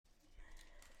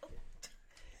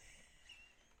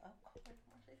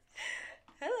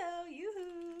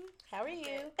How are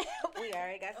you? We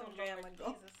already got some drama Lord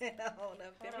going Jesus. on up Hold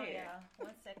in on, here. y'all.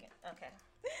 1 second. Okay.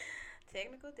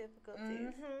 Technical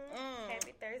difficulties.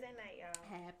 Happy Thursday night,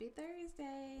 y'all. Happy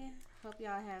Thursday. Hope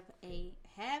y'all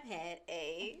have had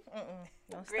a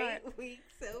Don't great start. week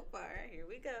so far. Here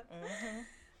we go.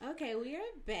 Mm-hmm. Okay, we are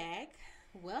back.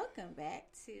 Welcome back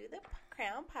to the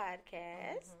Crown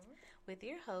Podcast with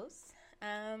your hosts.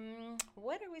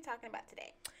 What are we talking about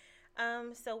today?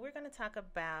 So we're going to talk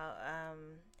about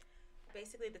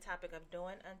basically the topic of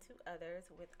doing unto others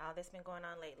with all that's been going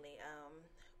on lately.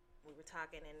 We were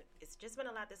talking, and it's just been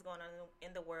a lot that's going on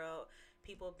in the world.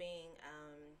 People being,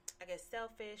 I guess,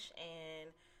 selfish and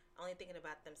only thinking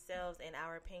about themselves and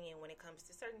our opinion when it comes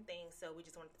to certain things. So we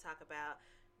just wanted to talk about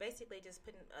basically just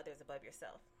putting others above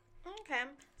yourself. Okay.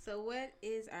 So what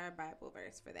is our Bible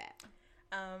verse for that?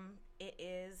 It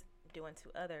is do unto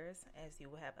others as you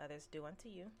will have others do unto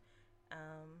you.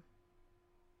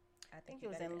 I think it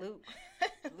was in Luke.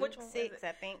 Which Luke one 6, was it?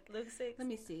 I think. Luke 6. Let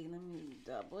me see. Let me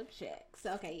double check.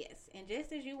 So, okay, yes. And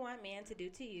just as you want man to do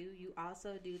to you, you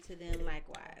also do to them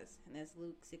likewise. And that's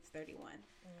Luke 6:31.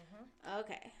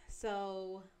 Okay.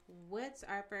 So, what's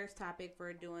our first topic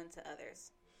for doing to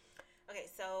others? Okay,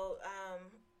 so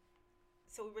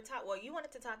we were talking. Well, you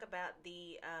wanted to talk about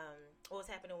the what was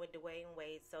happening with Dwayne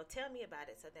Wade. So tell me about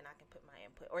it, so then I can put my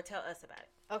input, or tell us about it.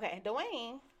 Okay,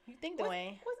 Dwayne. You think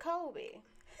Dwayne? What's Kobe?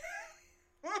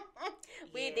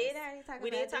 We Yes. did already talk. We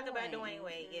about did talk about Dwayne. Dwayne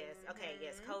Wade. Yes. Okay.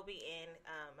 Yes. Kobe and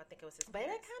I think it was his. But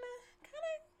that parents.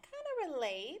 kind of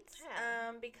relates,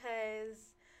 Yeah.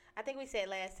 because I think we said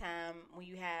last time when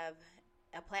you have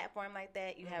a platform like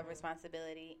that, you have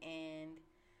responsibility, and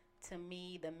to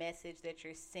me, the message that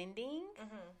you're sending,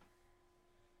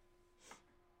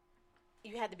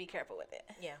 you have to be careful with it.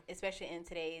 Yeah. Especially in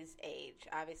today's age.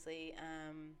 Obviously,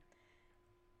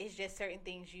 it's just certain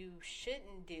things you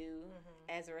shouldn't do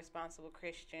as a responsible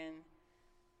Christian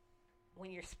when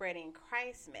you're spreading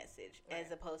Christ's message as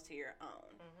opposed to your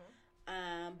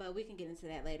own. But we can get into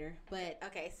that later. But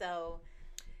okay, so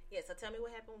Yeah. So tell me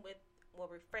what happened with. Well,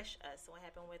 refresh us. What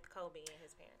happened with Kobe and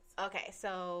his parents? okay,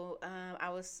 so I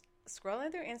was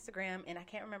scrolling through Instagram and I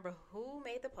can't remember who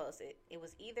made the post. It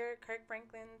was either Kirk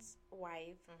Franklin's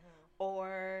wife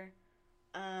or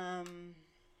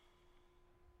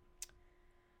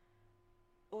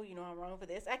oh, you know I'm wrong for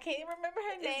this. I can't even remember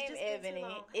her name. just been too Ebony.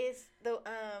 long. It's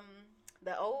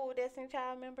the old Destiny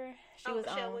Child member. She was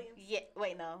Michelle on. Williams? Yeah,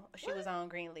 wait, no, she was on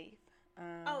Greenleaf.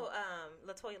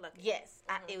 LaToya Luckett. Yes,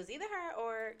 it was either her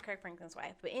or Kirk Franklin's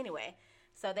wife. But anyway,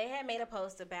 so they had made a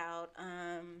post about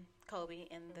Kobe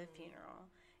and the funeral,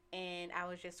 and I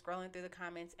was just scrolling through the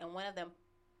comments, and one of them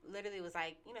literally was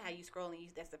like, you know how you scroll and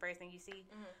that's the first thing you see,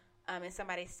 and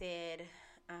somebody said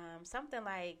something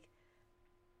like,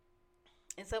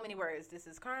 in so many words, this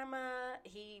is karma.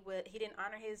 He didn't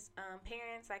honor his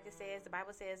parents, like it says. The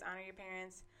Bible says, honor your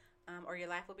parents, or your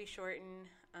life will be shortened.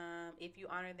 If you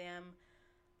honor them,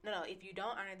 if you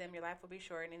don't honor them, your life will be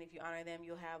shortened, and if you honor them,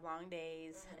 you'll have long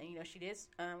days. And she did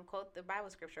quote the Bible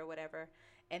scripture or whatever.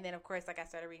 And then, of course, like I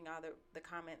started reading all the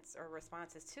comments or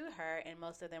responses to her, and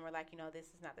most of them were like, this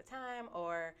is not the time,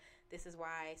 or this is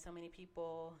why so many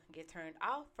people get turned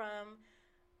off from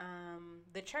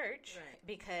the church, Right.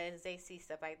 because they see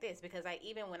stuff like this. Because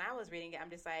even when I was reading it, I'm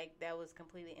just like, that was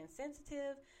completely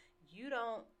insensitive. You're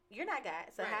not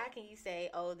God, so Right. how can you say,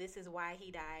 oh, this is why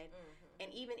he died?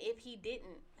 And even if he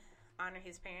didn't honor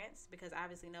his parents, because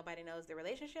obviously nobody knows their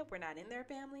relationship, we're not in their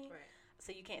family, Right.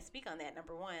 so you can't speak on that,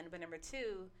 number one. But number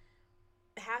two,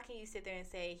 how can you sit there and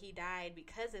say he died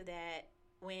because of that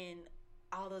when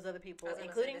all those other people,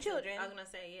 including children, I was gonna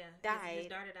say, yeah, died. His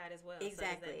daughter died as well. Exactly. So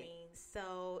does that mean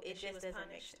So it she just was doesn't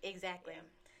punished? exactly. Yeah.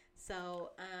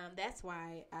 So that's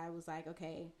why I was like,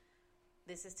 okay,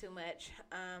 this is too much.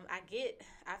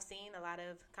 I've seen a lot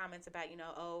of comments about,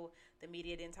 the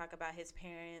media didn't talk about his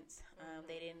parents.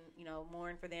 They didn't,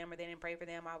 mourn for them, or they didn't pray for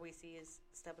them. All we see is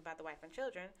stuff about the wife and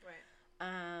children.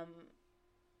 Right.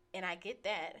 And I get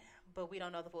that, but we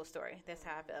don't know the full story. That's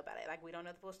how I feel about it. Like, we don't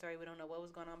know the full story. We don't know what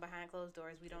was going on behind closed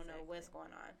doors. We don't know what's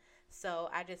going on. So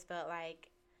I just felt like,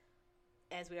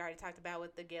 as we already talked about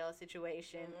with the Gail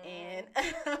situation, and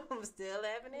I'm still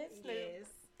having it. Yes.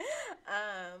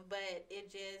 But it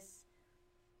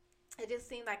just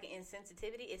seemed like an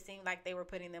insensitivity. It seemed like they were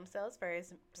putting themselves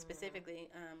first, specifically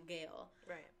Gail.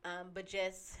 Right. But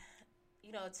just,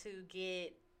 to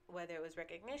get, whether it was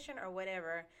recognition or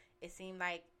whatever, it seemed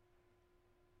like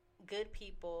good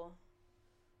people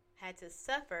had to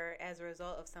suffer as a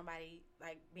result of somebody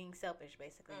like being selfish,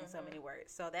 basically, in so many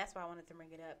words. So that's why I wanted to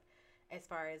bring it up, as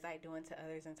far as like doing to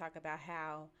others, and talk about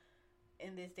how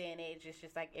in this day and age it's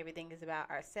just like everything is about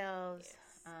ourselves.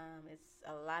 Yes. It's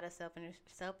a lot of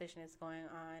selfishness going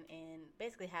on, and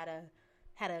basically how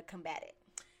to combat it.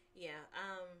 Yeah.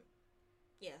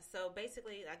 Yeah. So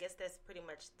basically, I guess that's pretty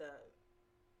much the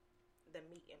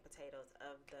meat and potatoes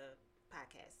of the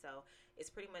podcast. So it's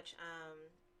pretty much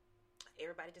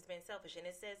everybody just being selfish, and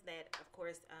it says that, of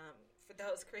course, for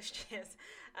those Christians,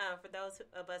 for those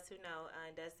of us who know,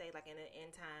 it does say like in the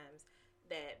end times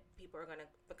that people are going to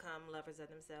become lovers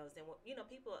of themselves. And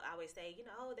people always say,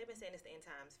 oh, they've been saying this the end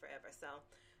times forever. So,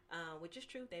 which is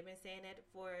true, they've been saying that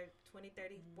for 20,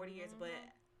 30, 40 years. But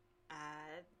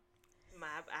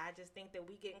I just think that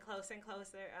we getting closer and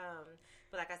closer.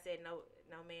 But like I said, no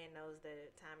man knows the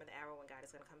time or the hour when God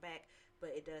is going to come back.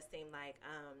 But it does seem like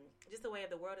just the way of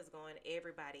the world is going,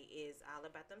 everybody is all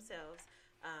about themselves.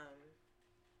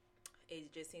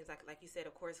 It just seems like you said,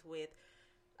 of course, with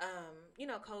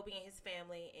Kobe and his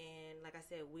family, and like I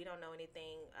said, we don't know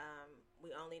anything.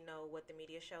 We only know what the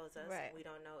media shows us. Right. We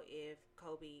don't know if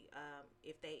Kobe,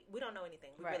 we don't know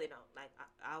anything. We right. really don't. Like,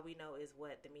 all we know is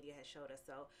what the media has showed us.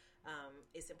 So,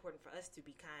 it's important for us to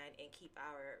be kind and keep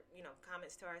our,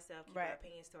 comments to ourselves, keep right. our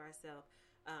opinions to ourselves,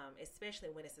 especially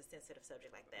when it's a sensitive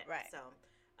subject like that. Right. So,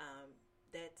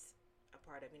 that's a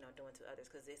part of, doing to others,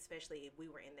 because especially if we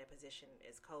were in that position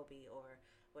as Kobe or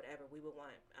whatever, we would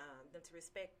want them to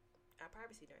respect our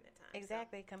privacy during that time.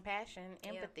 Exactly. So, compassion,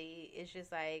 empathy. Yeah. It's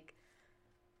just like,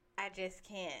 I just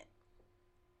can't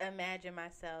imagine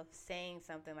myself saying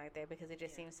something like that, because it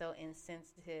just seems so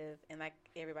insensitive. And like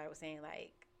everybody was saying,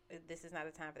 like, this is not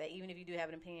the time for that. Even if you do have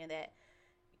an opinion that,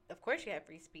 of course you have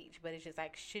free speech, but it's just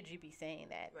like, should you be saying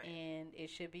that? Right. And it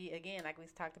should be, again, like we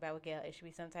talked about with Gail, it should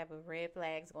be some type of red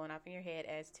flags going off in your head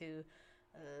as to,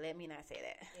 let me not say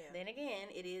that. Yeah. Then again,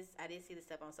 I did see the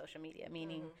stuff on social media,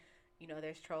 meaning,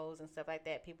 there's trolls and stuff like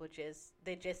that. People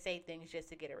they just say things just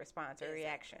to get a response or a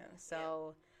reaction.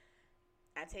 So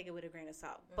I take it with a grain of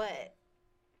salt. But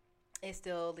it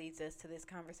still leads us to this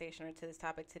conversation or to this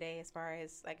topic today, as far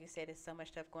as, like you said, there's so much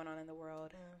stuff going on in the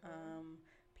world.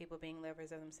 People being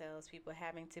lovers of themselves, people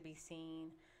having to be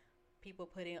seen, people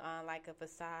putting on like a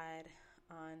facade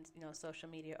on, social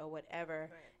media or whatever.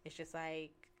 Right. It's just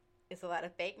like, it's a lot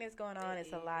of fakeness going on.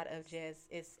 It's a lot of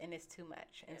it's too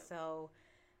much. And so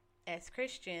as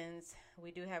Christians,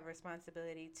 we do have a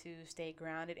responsibility to stay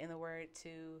grounded in the word,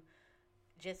 to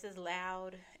just as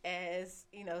loud as,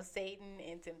 Satan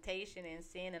and temptation and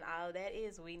sin and all of that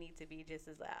is, we need to be just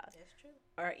as loud. That's true.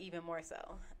 Or even more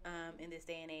so in this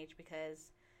day and age,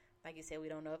 because like you said, we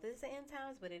don't know if it's the end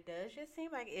times, but it does just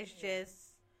seem like it's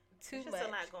just too much. There's a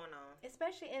lot going on.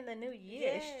 Especially in the new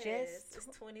year. Yes, it's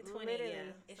 2020. Literally,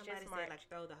 it's somebody just March. said, like,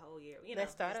 throw the whole year.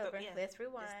 Let's start over. Let's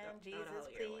rewind. Throw Jesus,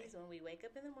 please, when we wake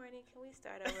up in the morning, can we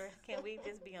start over? Can we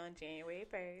just be on January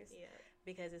 1st? Yeah.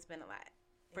 Because it's been a lot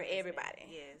for everybody.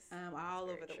 Yes. All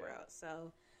over the world.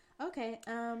 So, okay.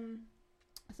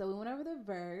 So we went over the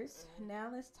verse.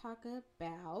 Now let's talk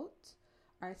about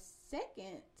our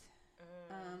second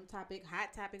topic,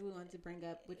 hot topic we wanted to bring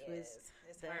up, which was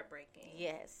it's heartbreaking.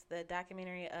 Yes, the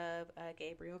documentary of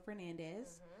Gabriel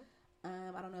Fernandez.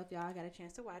 I don't know if y'all got a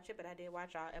chance to watch it, but I did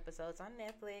watch all episodes on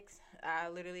Netflix. I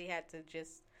literally had to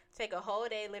just take a whole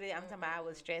day. Literally, I'm talking about, I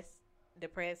was stressed,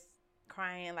 depressed,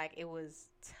 crying. Like, it was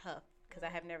tough because I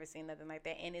have never seen nothing like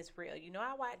that, and it's real.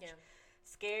 I watch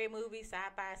scary movies,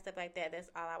 sci-fi, stuff like that. That's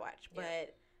all I watch.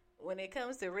 But when it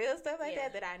comes to real stuff like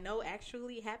that I know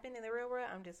actually happened in the real world,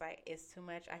 I'm just like, it's too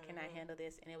much. I cannot handle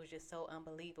this. And it was just so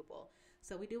unbelievable.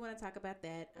 So we do want to talk about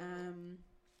that.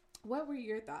 What were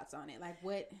your thoughts on it? Like,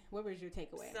 what was your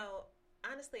takeaway? So,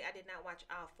 honestly, I did not watch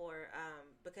all four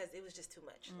because it was just too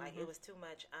much. Like, it was too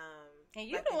much. And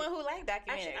you're the one who like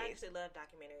documentaries. I actually love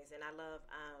documentaries. And I love,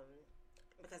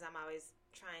 because I'm always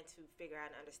trying to figure out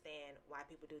and understand why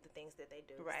people do the things that they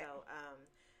do. Right. So,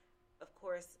 of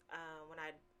course, when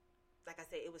like I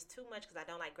said, it was too much because I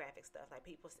don't like graphic stuff. Like,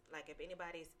 people, like, if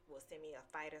anybody will send me a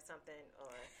fight or something, or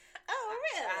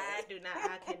really? I do not.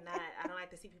 I cannot. I don't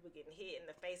like to see people getting hit in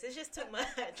the face. It's just too much.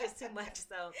 Just too much.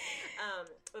 So,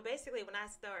 but basically, when I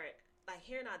start like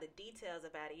hearing all the details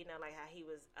about it, like how he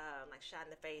was like shot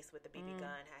in the face with a BB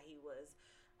gun, how he was,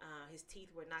 his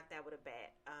teeth were knocked out with a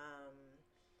bat.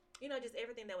 Just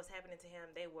everything that was happening to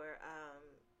him. They were,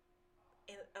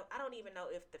 and I don't even know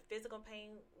if the physical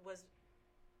pain was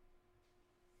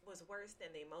worse than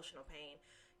the emotional pain,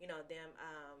 them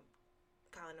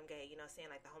calling them gay, saying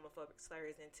like the homophobic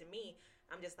slurs. And to me,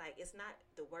 I'm just like, it's not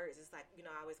the words. It's like,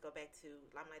 I always go back to,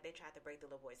 I'm like, they tried to break the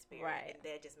little boy's spirit. Right. And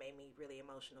that just made me really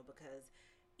emotional, because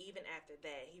even after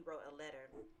that, he wrote a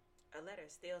letter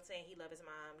still saying he loved his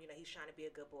mom, he's trying to be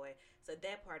a good boy. So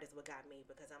that part is what got me,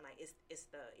 because I'm like, it's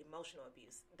the emotional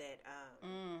abuse that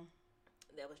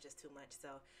that was just too much.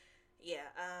 So, yeah,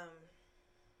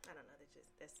 I don't know.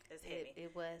 That's heavy.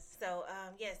 It was. So,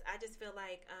 yes, I just feel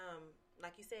like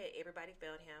you said, everybody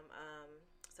failed him.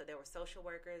 So there were social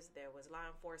workers, there was law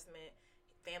enforcement,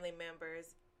 family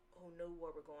members who knew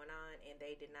what were going on, and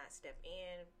they did not step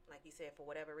in, like you said, for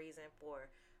whatever reason, for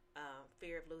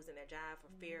fear of losing their job,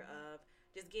 for fear of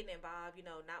just getting involved,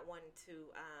 not wanting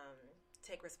to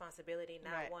take responsibility,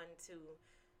 not wanting to,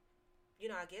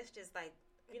 I guess just like,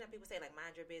 people say like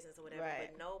mind your business or whatever,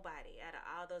 but nobody, out of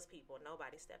all those people,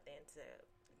 nobody stepped in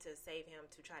to save him,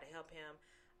 to try to help him.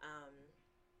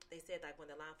 They said like when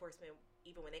the law enforcement,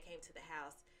 even when they came to the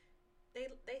house,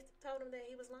 they told him that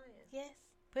he was lying. Yes,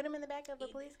 put him in the back of a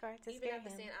police car to scare him. Even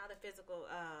after seeing all the physical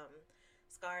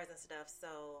scars and stuff,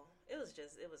 so it was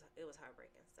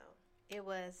heartbreaking. So it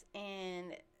was,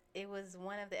 and it was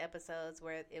one of the episodes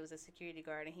where it was a security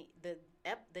guard, and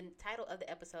the title of the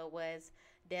episode was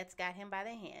 "Death's Got Him by the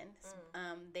Hand."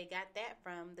 They got that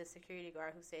from the security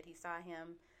guard who said he saw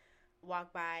him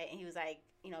walk by, and he was like,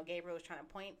 Gabriel was trying to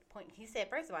point. He said,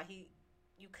 first of all,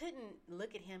 you couldn't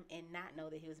look at him and not know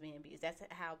that he was being abused. That's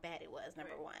how bad it was.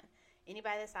 Number one,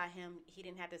 anybody that saw him, he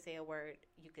didn't have to say a word.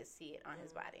 You could see it on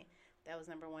his body. That was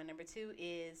number one. Number two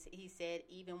is he said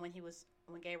even when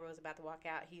Gabriel was about to walk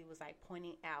out, he was like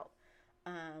pointing out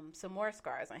some more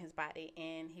scars on his body,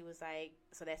 and he was like,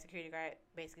 so that security guard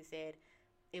basically said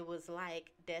it was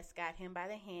like death got him by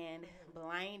the hand,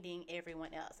 blinding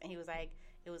everyone else. And he was like,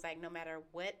 it was like no matter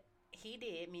what he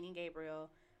did, meaning Gabriel,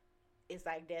 it's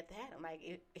like death had him.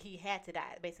 Like he had to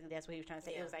die. Basically, that's what he was trying to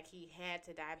say. Yeah. It was like he had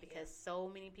to die because so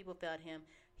many people failed him.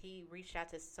 He reached out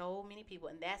to so many people,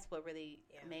 and that's what really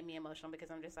made me emotional,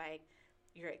 because I'm just like,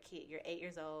 you're a kid. You're 8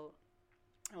 years old.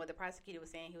 And what the prosecutor was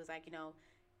saying, he was like,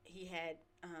 he had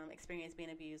experience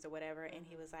being abused or whatever, and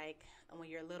he was like, when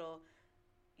you're little,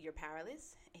 you're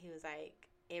powerless. He was like,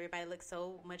 everybody looks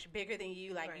so much bigger than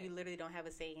you. Like you literally don't have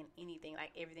a say in anything.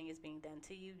 Like everything is being done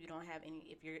to you. You don't have any.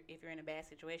 If you're in a bad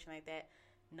situation like that,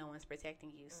 no one's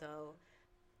protecting you. So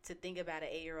to think about an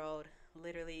 8-year-old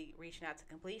literally reaching out to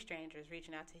complete strangers,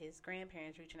 reaching out to his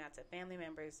grandparents, reaching out to family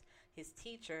members, his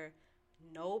teacher,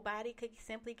 nobody could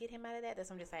simply get him out of that.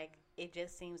 I'm just like, it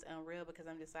just seems unreal, because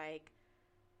I'm just like,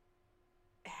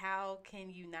 how can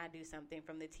you not do something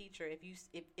from the teacher?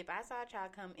 If I saw a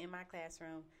child come in my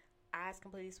classroom, eyes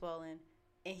completely swollen,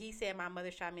 and he said my mother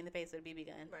shot me in the face with a BB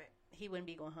gun, he wouldn't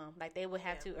be going home. Like they would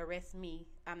have to arrest me.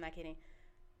 I'm not kidding.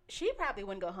 She probably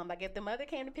wouldn't go home. Like if the mother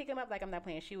came to pick him up, like I'm not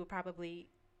playing, she would probably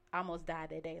almost die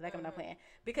that day. Like I'm not playing,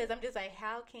 because I'm just like,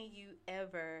 how can you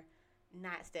ever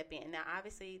not step in? Now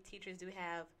obviously teachers do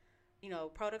have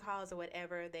protocols or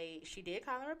whatever. She did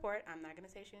call and report. I'm not gonna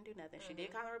say she didn't do nothing. She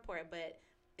did call and report, but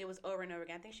it was over and over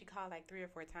again. I think she called like 3 or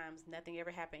 4 times. Nothing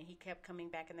ever happened. He kept coming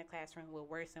back in the classroom with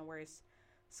worse and worse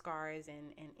scars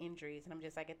and injuries. And I'm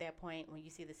just like, at that point, when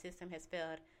you see the system has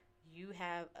failed, you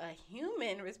have a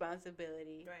human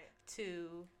responsibility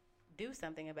to do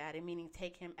something about it, meaning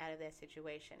take him out of that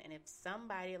situation. And if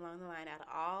somebody along the line, out of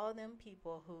all them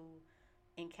people who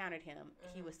encountered him,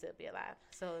 he would still be alive.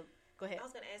 So go ahead. I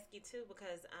was going to ask you too,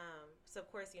 because so of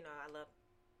course, I love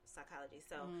psychology,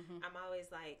 so I'm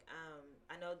always like,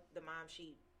 I know the mom,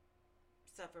 she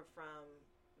suffered from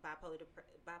bipolar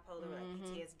like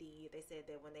PTSD. They said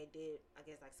that when they did, I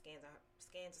guess like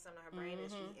scans or something on her brain,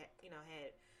 and she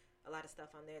had a lot of stuff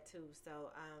on there too.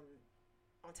 So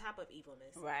on top of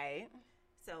evilness,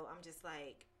 so I'm just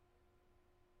like,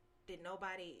 did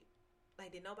nobody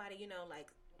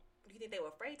do you think they were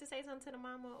afraid to say something to the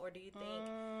mama, or do you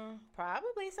think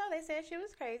probably so? They said she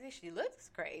was crazy. She looks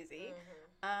crazy.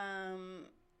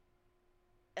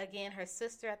 Again, her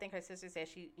sister, I think her sister said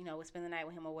she, would spend the night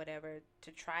with him or whatever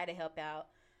to try to help out.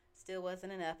 Still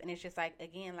wasn't enough. And it's just like,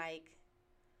 again, like,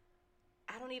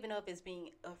 I don't even know if it's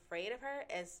being afraid of her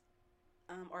as,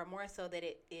 or more so that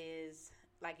it is,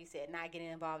 like you said, not getting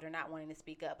involved or not wanting to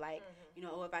speak up. Like,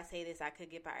 if I say this, I could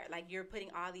get fired. Like, you're putting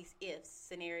all these ifs,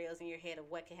 scenarios in your head of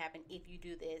what could happen if you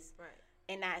do this.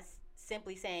 And not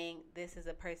simply saying this is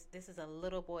a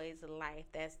little boy's life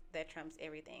that trumps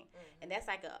everything. And that's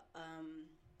like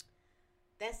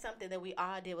that's something that we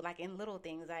all deal with, like in little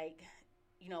things, like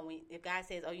if God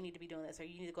says, oh, you need to be doing this, or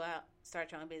you need to go out,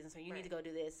 start your own business, or you need to go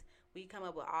do this, we come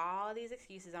up with all these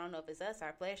excuses. I don't know if it's us,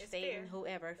 our flesh, it's Satan, fear.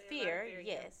 Whoever. Fear,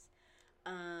 yes,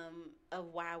 of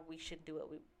why we should do what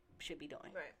we should be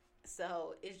doing.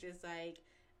 So it's just like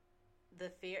the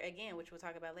fear again, which we'll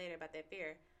talk about later about that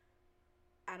fear.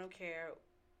 I don't care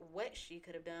what she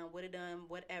could have done, would have done,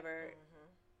 whatever.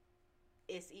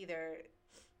 It's either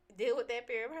deal with that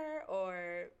fear of her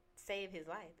or save his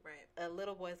life. A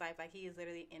little boy's life. Like, he is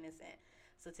literally innocent.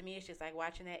 So to me, it's just like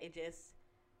watching that,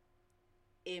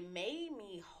 it made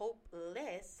me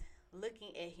hopeless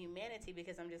looking at humanity,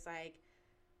 because I'm just like,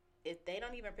 if they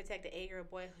don't even protect the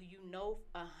 8-year-old boy who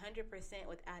 100%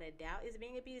 without a doubt is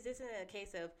being abused, this isn't a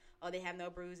case of, oh, they have no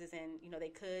bruises and, they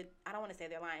could, I don't want to say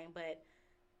they're lying, but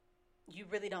you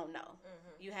really don't know.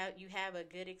 Mm-hmm. You have a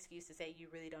good excuse to say you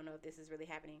really don't know if this is really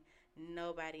happening.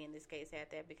 Nobody in this case had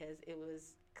that, because it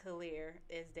was clear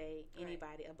as day.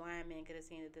 Anybody, a blind man, could have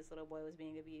seen that this little boy was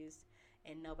being abused,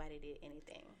 and nobody did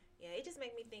anything. Yeah, it just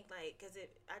made me think, like, because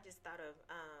I just thought of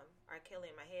R.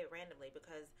 Kelly in my head randomly,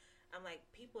 because I'm like,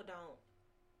 people don't,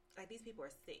 like, these people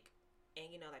are sick. And,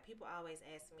 like, people always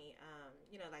ask me,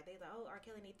 like, they're like, oh, R.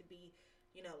 Kelly need to be,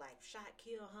 like, shot,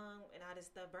 killed, hung, and all this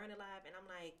stuff, burned alive. And I'm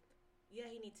like, yeah,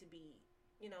 he needs to be,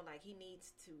 like, he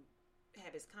needs to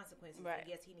have his consequences. Right.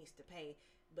 Yes, he needs to pay,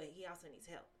 but he also needs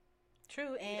help.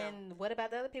 True. And what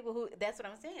about the other people who, that's what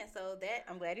I'm saying. So that,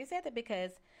 I'm glad you said that,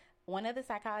 because one of the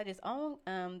psychologists on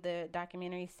the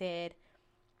documentary said,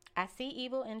 I see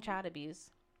evil in child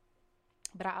abuse,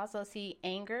 but I also see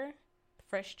anger,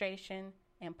 frustration,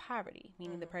 and poverty,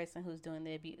 meaning the person who's doing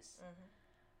the abuse.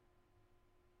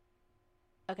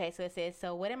 Okay, so it says,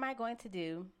 so what am I going to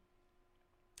do?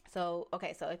 So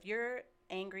if you're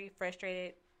angry,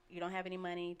 frustrated, you don't have any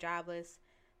money, jobless,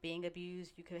 being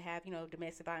abused, you could have,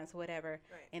 domestic violence or whatever.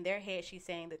 Right. In their head, she's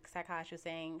saying, the psychologist is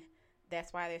saying,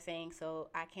 that's why they're saying, so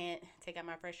I can't take out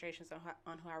my frustrations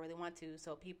on who I really want to.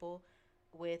 So people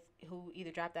who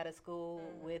either dropped out of school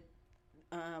with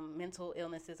mental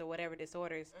illnesses or whatever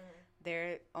disorders,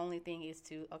 their only thing is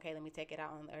to, okay, let me take it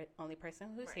out on the only person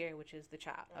who's here, which is the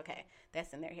child. Okay,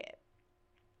 that's in their head.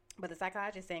 But the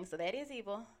psychologist is saying, so that is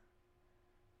evil,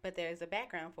 but there's a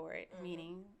background for it,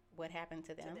 meaning what happened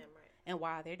to them, and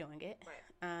why they're doing it.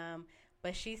 Right.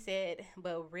 But she said,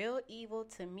 but real evil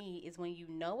to me is when you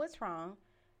know it's wrong,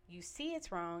 you see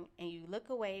it's wrong, and you look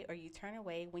away or you turn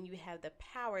away when you have the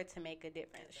power to make a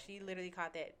difference. Exactly. She literally called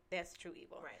that's true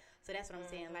evil. Right. So that's what I'm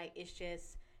saying. Like, it's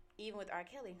just, even with R.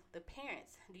 Kelly, the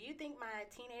parents. Do you think my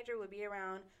teenager would be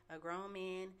around a grown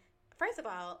man? First of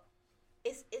all,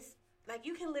 it's like,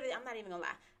 you can literally, I'm not even gonna lie,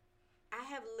 I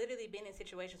have literally been in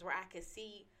situations where I could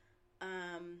see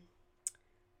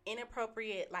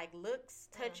inappropriate, like, looks,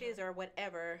 touches, or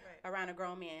whatever around a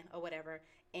grown man or whatever,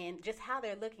 and just how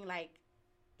they're looking like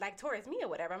towards me or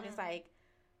whatever. I'm just like,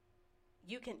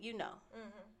 you know.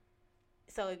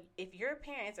 So if your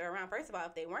parents are around, first of all,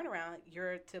 if they weren't around,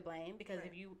 you're to blame, because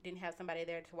if you didn't have somebody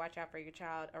there to watch out for your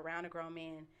child around a grown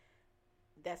man,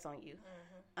 that's on you.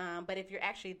 But if you're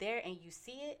actually there and you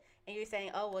see it and you're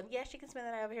saying, oh, well, yeah, she can spend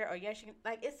the night over here, or yeah, she can,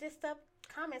 like, it's just stuff,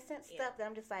 common sense stuff that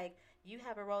I'm just like, you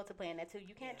have a role to play in that too.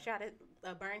 You can't try to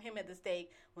burn him at the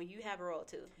stake when you have a role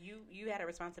too. You had a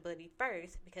responsibility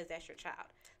first, because that's your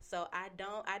child. So I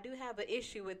do have an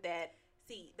issue with that.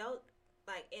 See, those,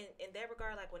 like, in that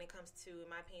regard, like, when it comes to, in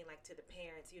my opinion, like, to the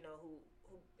parents, who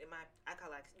I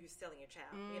call, like, you're selling your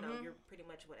child, you're pretty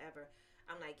much whatever.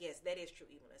 I'm like, yes, that is true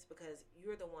evilness, because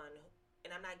you're the one and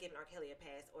I'm not giving R. Kelly a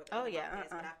pass or the pass,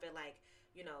 but I feel like,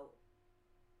 you're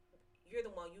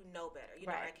the one, better.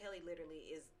 R. Kelly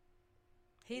literally is,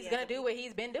 he's going to do what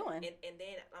he's been doing. And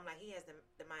then I'm like, he has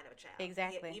the mind of a child.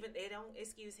 Exactly. Even they don't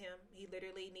excuse him. He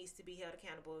literally needs to be held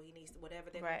accountable. He needs to, whatever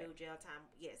they're going to do, jail time.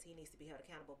 Yes, he needs to be held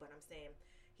accountable. But I'm saying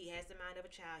he has the mind of a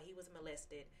child. He was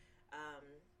molested.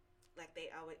 Like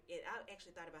they always, I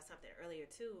actually thought about something earlier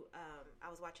too. I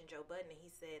was watching Joe Budden, and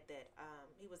he said that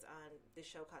he was on this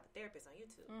show called The Therapist on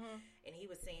YouTube, and he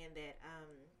was saying that.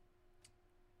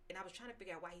 And I was trying to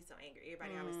figure out why he's so angry.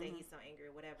 Everybody always say he's so angry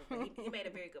or whatever, but he made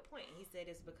a very good point. He said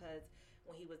it's because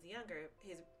when he was younger,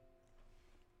 his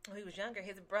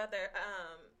brother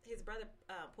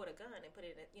pulled a gun and put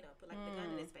it, put like the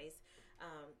gun in his face.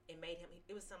 It made him.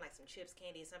 It was some chips,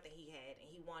 candy, something he had, and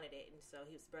he wanted it, and so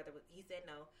he said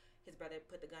no. His brother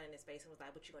put the gun in his face and was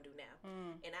like, "What you gonna do now?"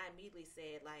 And I immediately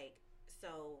said,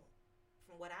 so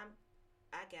from what I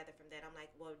gathered from that, I'm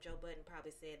like, well, Joe Budden probably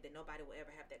said that nobody will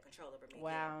ever have that control over me.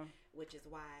 Wow. Again, which is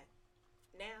why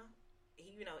now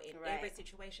he, in every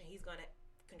situation, he's gonna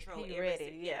control every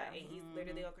situation. And he's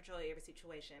literally gonna control every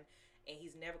situation. And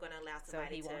he's never going to allow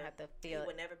somebody won't have to feel. He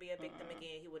would never be a victim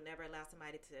again. He would never allow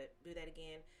somebody to do that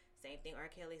again. Same thing, R.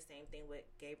 Kelly. Same thing with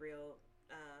Gabriel.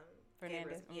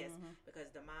 Fernandez. Yes, because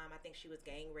the mom, I think she was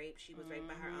gang raped. She was raped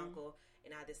by her uncle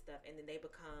and all this stuff. And then they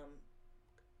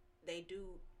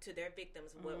do to their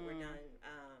victims what were done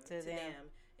to them.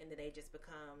 And then they just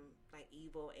become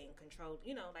evil and controlled.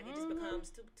 It just becomes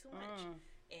too much.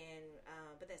 And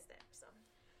but that's that. So.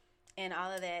 And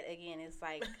all of that, again, is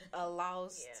a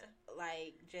lost,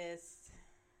 just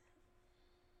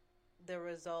the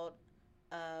result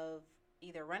of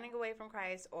either running away from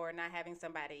Christ or not having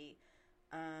somebody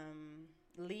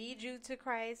lead you to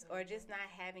Christ, or just not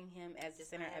having him as the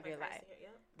center of your life,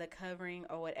 the covering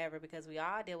or whatever, because we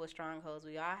all deal with strongholds.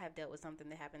 We all have dealt with something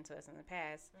that happened to us in the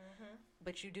past,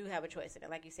 but you do have a choice in it.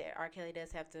 Like you said, R. Kelly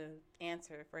does have to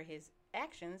answer for his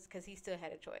actions because he still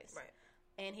had a choice. Right.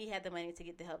 And he had the money to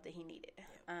get the help that he needed.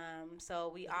 So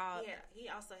we all. Yeah,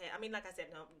 he also had. I mean, like I said,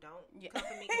 don't come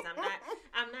for me because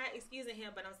I'm not excusing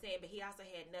him, but I'm saying, but he also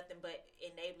had nothing but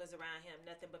enablers around him,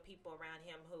 nothing but people around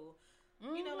him who,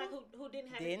 you know, like who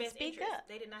didn't have his best interest.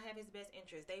 They did not have his best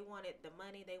interest. They wanted the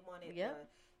money. They wanted the,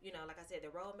 you know, like I said,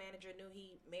 the road manager knew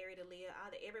he married Aaliyah.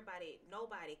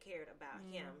 Nobody cared about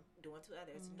him doing to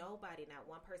others. Nobody, not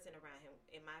one person around him,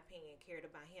 in my opinion, cared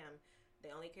about him. They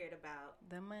only cared about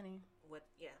the money.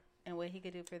 And what he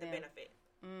could do for them. Benefit.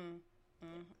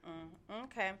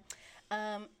 Okay.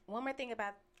 One more thing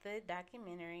about the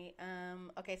documentary.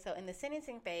 Okay, so in the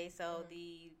sentencing phase,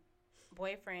 the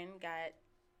boyfriend got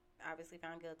obviously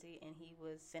found guilty and he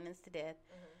was sentenced to death.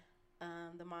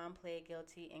 The mom pled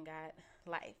guilty and got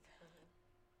life.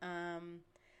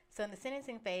 So in the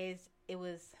sentencing phase, it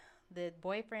was the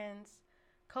boyfriend's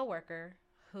coworker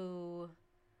who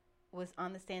was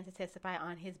on the stand to testify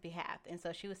on his behalf. And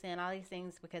so she was saying all these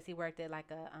things because he worked at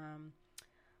like a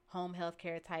home health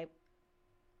care type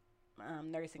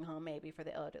nursing home maybe for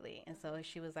the elderly. And so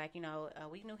she was like, you know,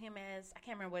 we knew him as, I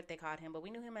can't remember what they called him, but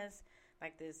we knew him as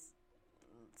like this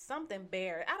something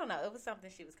bear. I don't know. It was something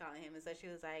she was calling him. And so she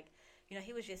was like, you know,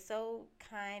 he was just so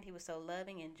kind. He was so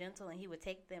loving and gentle, and he would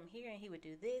take them here and he would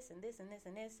do this and this and this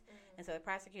and this. And so the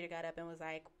prosecutor got up and was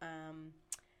like,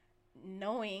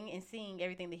 knowing and seeing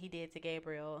everything that he did to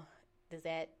Gabriel, does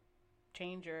that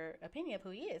change your opinion of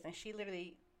who he is? And she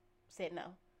literally said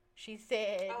no. She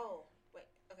said,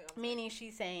 meaning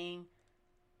she's saying,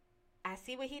 I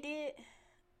see what he did,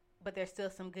 but there's still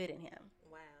some good in him.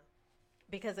 Wow.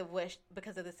 Because of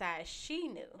the side she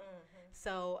knew.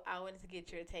 So I wanted to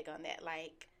get your take on that.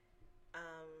 Like,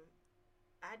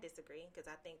 I disagree because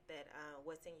I think that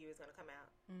what's in you is going to come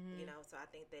out. You know, so I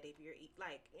think that if you're if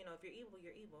you're evil,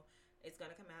 you're evil. It's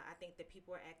going to come out. I think that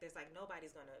people are actors. Like,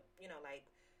 nobody's going to, you know, like,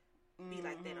 be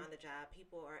like that on the job.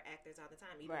 People are actors all the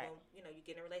time. Even when, you know, you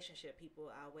get in a relationship,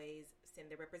 people always send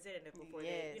their representative before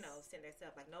they, you know, send their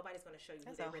self. Like, nobody's going to show you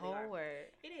who they really are. Word.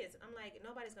 It is. I'm like,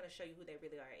 nobody's going to show you who they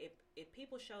really are. If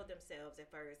people show themselves at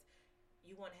first,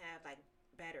 you won't have, like,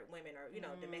 battered women or, you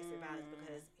know, domestic violence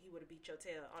because he would have beat your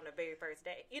tail on the very first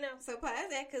day, you know? So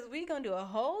pause that because we're going to do a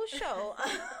whole show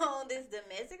on this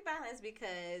domestic violence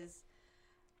because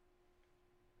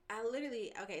I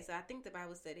literally, so I think the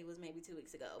Bible study was maybe 2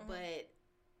 weeks ago, but,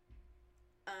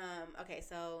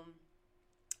 so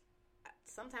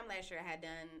sometime last year I had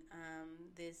done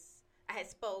I had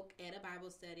spoke at a Bible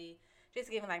study, just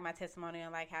giving like my testimony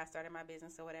on like how I started my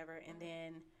business or whatever, and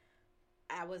then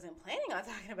I wasn't planning on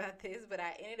talking about this, but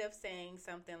I ended up saying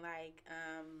something like,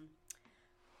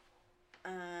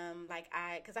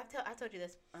 because I told you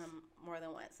this more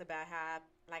than once about how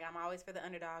I'm always for the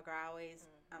underdog, or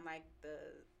I'm like the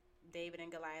David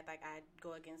and Goliath, like I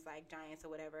go against like giants or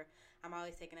whatever. I'm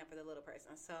always taking up for the little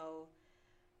person. So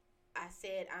I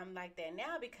said I'm like that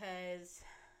now because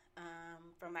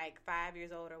from like 5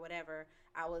 years old or whatever,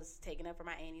 I was taking up for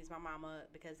my aunties, my mama,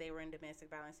 because they were in domestic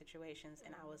violence situations,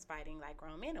 and I was fighting like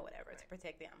grown men or whatever to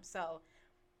protect them. So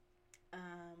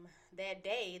that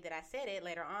day that I said it,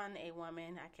 later on, a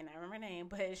woman, I cannot remember her name,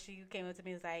 but she came up to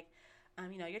me and was like,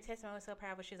 you know, your testimony was so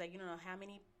powerful. She's like, you don't know how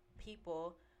many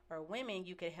people or women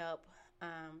you could help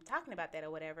talking about that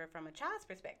or whatever from a child's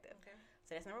perspective. Okay.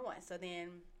 So that's number one. So then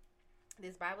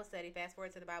this Bible study, fast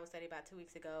forward to the Bible study about 2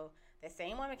 weeks ago, that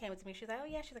same woman came up to me. She's like, oh,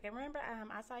 yeah. She's like, I remember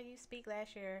I saw you speak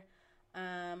last year,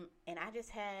 and I just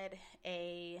had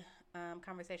a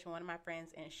conversation with one of my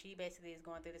friends, and she basically is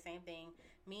going through the same thing,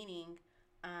 meaning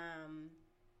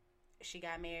she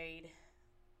got married,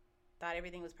 thought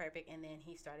everything was perfect, and then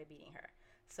he started beating her.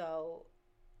 So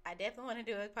I definitely want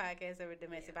to do a podcast over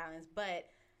domestic violence, but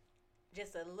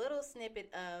just a little snippet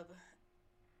of,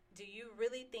 do you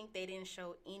really think they didn't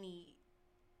show any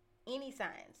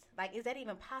signs? Like, is that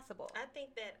even possible? I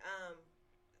think that,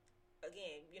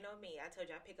 again, you know me, I told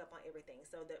you I pick up on everything.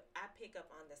 So I pick up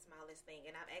on the smallest thing,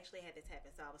 and I've actually had this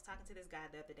happen. So I was talking to this guy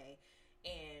the other day,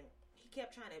 and he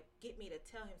kept trying to get me to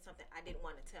tell him something I didn't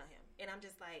want to tell him. And I'm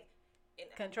just like...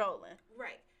 controlling.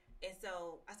 Right. And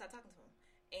so I started talking to him.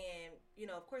 And,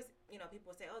 you know, of course, you know,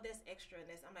 people say, oh, that's extra and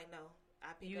this. I'm like, no.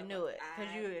 I pick you up knew it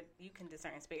because you can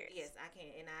discern spirits. Yes, I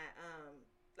can. And I,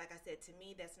 like I said, to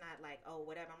me, that's not like, oh,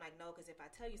 whatever. I'm like, no, because if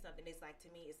I tell you something, it's like, to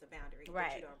me, it's a boundary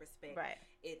that you don't respect. Right.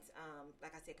 It's,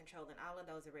 like I said, controlling. All of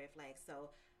those are red flags.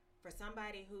 So for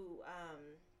somebody who,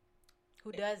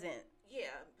 who doesn't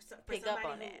pick up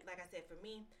on that. Like I said, for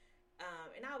me,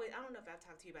 and I don't know if I've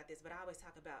talked to you about this, but I always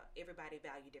talk about everybody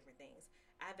value different things.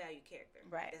 I value character.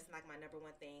 Right. That's like my number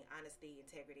one thing: honesty,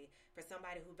 integrity. For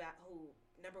somebody who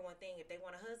number one thing, if they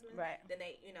want a husband, right, then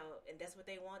they, and that's what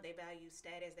they want. They value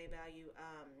status. They value,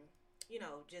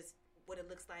 just what it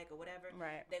looks like or whatever.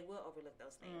 Right. They will overlook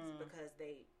those things because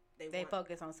they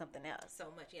focus on something else so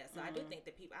much. Yeah. So I do think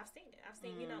that people, I've seen it. I've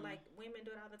seen, like women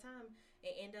do it all the time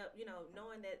and end up,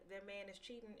 knowing that their man is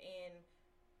cheating and,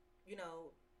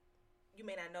 you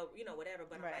may not know, whatever,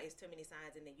 but right. like, it's too many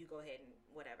signs and then you go ahead and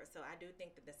whatever. So I do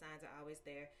think that the signs are always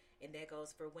there. And that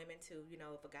goes for women too.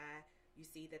 If a guy, you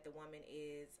see that the woman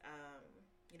is,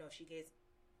 she gets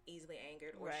easily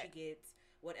angered or right. she gets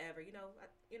whatever,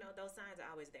 those signs are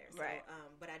always there. So, right.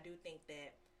 But I do think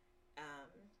that,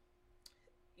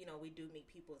 we do meet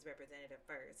people as representative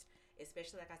first,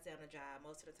 especially like I said on the job.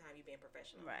 Most of the time, you're being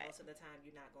professional. Right. Most of the time,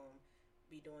 you're not going to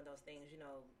be doing those things. You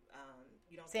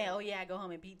don't saying, "Oh yeah, I go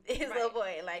home and beat his right. little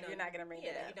boy." Like you're not going to bring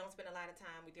it up. You don't spend a lot of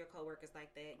time with your coworkers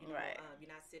like that. Right. You're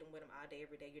not sitting with them all day,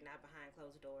 every day. You're not behind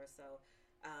closed doors. So,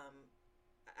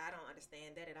 I don't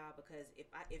understand that at all because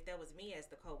if that was me as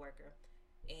the coworker,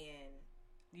 and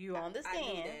you on the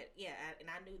stand,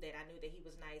 I knew that, and I knew that he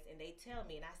was nice, and they tell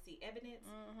me, and I see evidence.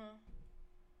 Mm-hmm.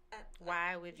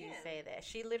 Why would you say that?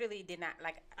 She literally did not,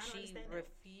 she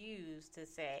refused to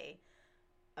say,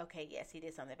 okay, yes, he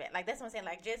did something bad. Like, that's what I'm saying.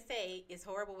 Like, just say it's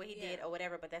horrible what he did or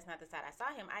whatever, but that's not the side I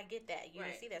saw him. I get that. You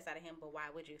didn't see that side of him, but why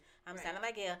would you? I'm sounding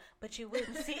like, but you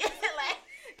wouldn't see it. Like,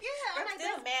 I'm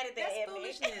still mad at that. That's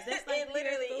foolishness. That's like it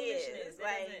literally foolishness. is.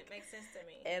 Like, it doesn't make sense to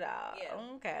me. At all.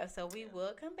 Yeah. Okay, so we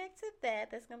will come back to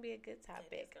that. That's going to be a good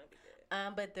topic. It's going to be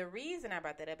good. But the reason I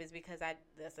brought that up is because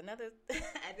that's another.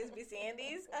 I just be seeing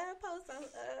these posts on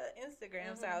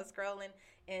Instagram. So I was scrolling,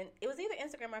 and it was either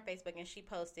Instagram or Facebook, and she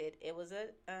posted. It was a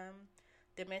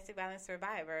domestic violence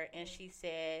survivor, and she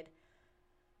said,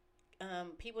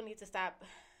 people need to stop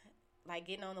like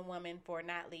getting on the woman for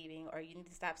not leaving, or you need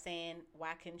to stop saying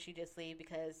why couldn't you just leave?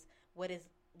 Because what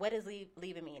does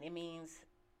leaving mean? It means,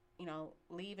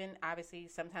 leaving, obviously,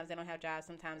 sometimes they don't have jobs.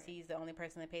 Sometimes he's the only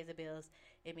person that pays the bills.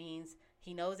 It means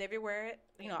he knows everywhere,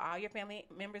 all your family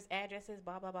members' addresses,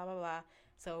 blah, blah, blah, blah, blah.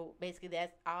 So basically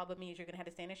that's all but means you're going to have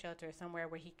to stay in a shelter somewhere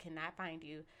where he cannot find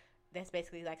you. That's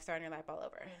basically like starting your life all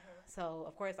over. Mm-hmm. So,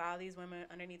 of course, all these women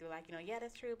underneath are like, yeah,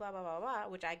 that's true, blah, blah, blah, blah,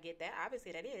 which I get that.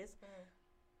 Obviously that is.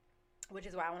 Which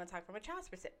is why I want to talk from a child's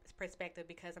perspective,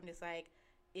 because I'm just like,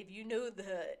 if you knew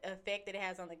the effect that it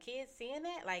has on the kids seeing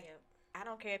that, like, I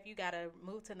don't care if you got to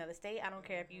move to another state. I don't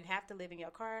care if you have to live in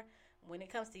your car. When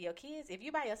it comes to your kids, if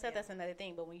you by yourself, that's another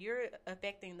thing. But when you're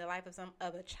affecting the life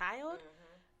of a child,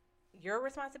 your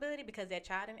responsibility, because that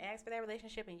child didn't ask for that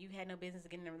relationship and you had no business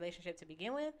getting in a relationship to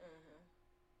begin with,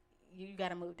 you got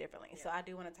to move differently. Yeah. So I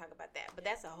do want to talk about that. But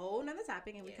that's a whole nother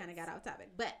topic, and we kind of got off topic.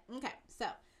 But, okay, so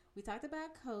we talked about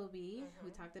Kobe.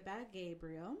 We talked about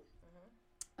Gabriel.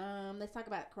 Let's talk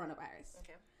about coronavirus.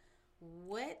 Okay.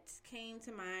 What came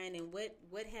to mind, and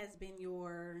what has been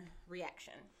your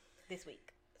reaction this week?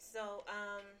 So,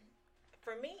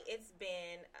 for me, it's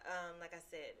been, like I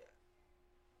said,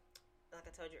 like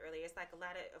I told you earlier, it's like a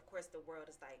lot of course, the world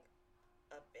is like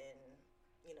up in,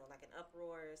 like an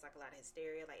uproar. It's like a lot of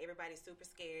hysteria. Like everybody's super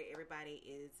scared. Everybody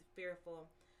is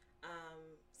fearful.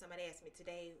 Somebody asked me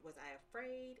today, was I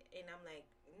afraid? And I'm like,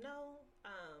 no.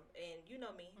 And you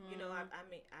know me, I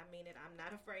mean it. I'm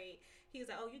not afraid. He was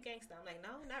like, oh, you gangster. I'm like,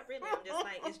 no, not really. I'm just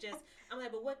like, I'm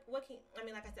like, but what can,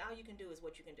 like I said, all you can do is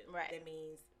what you can do. Right. That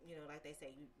means, like they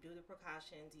say, you do the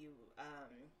precautions, you,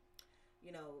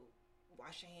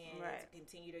 wash your hands, right.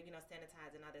 Continue to,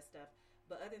 sanitize and all that stuff.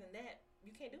 But other than that, you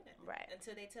can't do nothing. Right.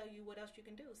 Until they tell you what else you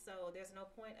can do. So there's no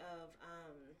point of,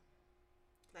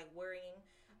 like worrying.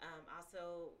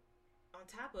 Also, on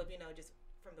top of, just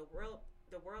from the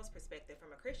world's perspective,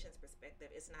 from a Christian's perspective,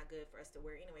 it's not good for us to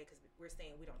worry anyway, because we're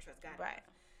saying we don't trust God. Right.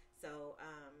 Enough. So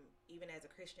even as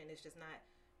a Christian, it's just not,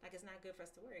 like, it's not good for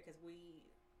us to worry, because we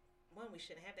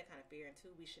shouldn't have that kind of fear, and two,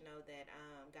 we should know that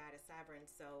God is sovereign,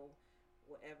 so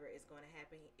whatever is going to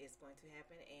happen is going to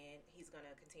happen, and he's going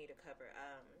to continue to cover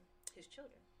his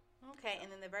children. Okay,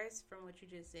 and then the verse from what you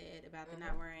just said about the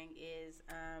not worrying is,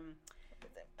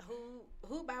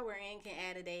 who by worrying can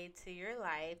add a day to your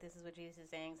life. This is what Jesus is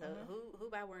saying. So who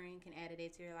by worrying can add a day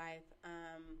to your life?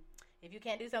 If you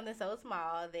can't do something so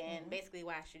small, then basically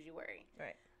why should you worry?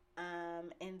 Right.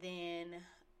 And then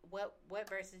what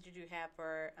verses did you have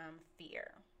for fear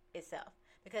itself?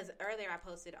 Because earlier I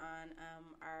posted on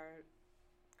our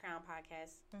Crown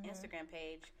Podcast Instagram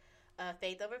page,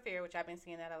 faith over fear, which I've been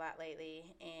seeing that a lot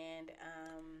lately, and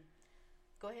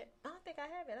Go ahead. I don't think I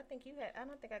have it. I think you had. I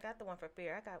don't think I got the one for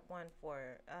fear. I got one for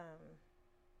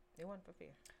the one for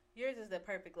fear. Yours is the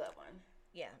perfect love one.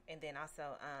 Yeah, and then also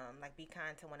like be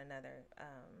kind to one another.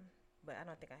 But I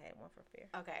don't think I had one for fear.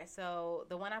 Okay, so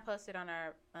the one I posted on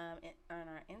our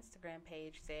Instagram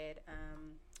page said,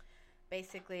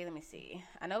 basically, let me see.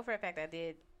 I know for a fact I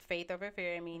did faith over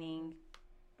fear, meaning,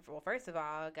 well, first of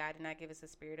all, God did not give us a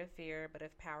spirit of fear, but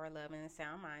of power, love, and a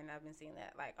sound mind. I've been seeing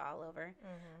that like all over.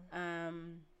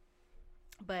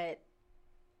 But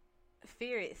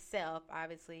fear itself,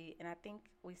 obviously, and I think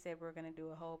we said we're going to do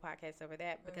a whole podcast over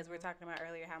that because we were talking about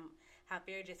earlier how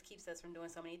fear just keeps us from doing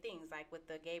so many things, like with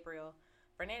the Gabriel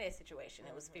Fernandez situation.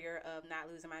 It was fear of not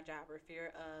losing my job, or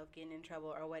fear of getting in trouble,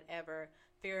 or whatever,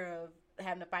 fear of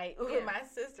having to fight with my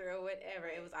sister, or whatever.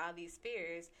 It was all these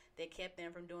fears that kept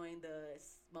them from doing the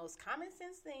most common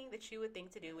sense thing that you would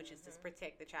think to do, which is to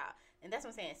protect the child. And that's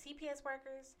what I'm saying. CPS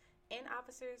workers and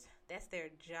officers, that's their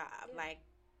job. Like,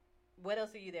 what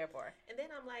else are you there for? And then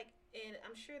I'm like, and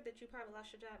I'm sure that you probably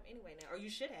lost your job anyway now, or you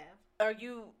should have. Or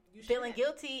you feeling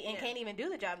guilty and can't even do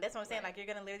the job. That's what I'm saying. Like, you're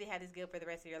going to literally have this guilt for the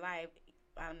rest of your life.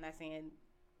 I'm not saying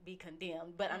be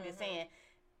condemned, but I'm just saying,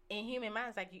 in human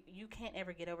minds, like, you can't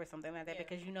ever get over something like that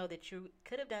because you know that you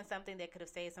could have done something that could have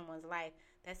saved someone's life.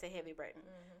 That's a heavy burden,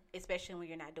 especially when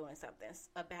you're not doing something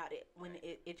about it, when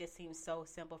it just seems so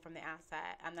simple from the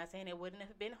outside. I'm not saying it wouldn't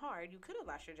have been hard. You could have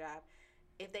lost your job.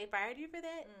 If they fired you for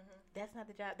that, that's not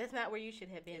the job. That's not where you should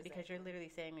have been because you're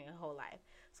literally saving your whole life.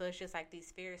 So it's just like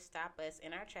these fears stop us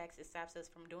in our tracks. It stops us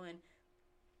from doing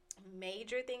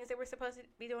major things that we're supposed to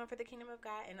be doing for the kingdom of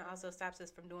God, and it also stops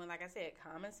us from doing, like I said,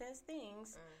 common sense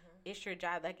things. It's your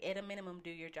job. Like, at a minimum, do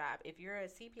your job. If you're a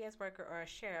CPS worker or a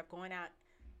sheriff going out,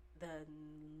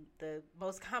 the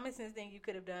most common sense thing you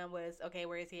could have done was, okay,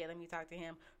 where is he at? Let me talk to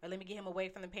him, or let me get him away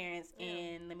from the parents,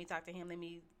 and let me talk to him. Let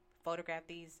me photograph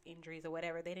these injuries or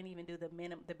whatever. They didn't even do the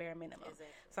bare minimum. Exactly.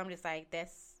 So I'm just like,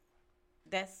 that's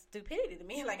stupidity to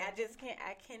me. Like,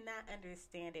 I cannot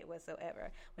understand it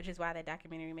whatsoever, which is why that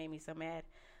documentary made me so mad.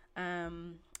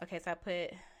 Okay, so I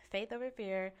put faith over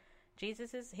fear.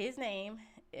 His name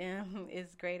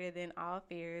is greater than all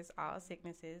fears, all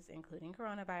sicknesses, including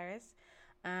coronavirus.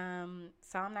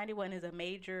 Psalm 91 is a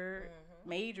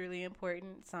majorly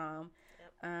important psalm.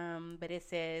 But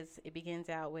it begins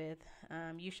out with,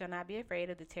 you shall not be afraid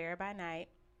of the terror by night,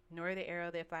 nor the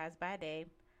arrow that flies by day,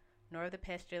 nor of the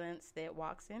pestilence that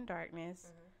walks in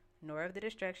darkness, nor of the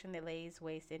destruction that lays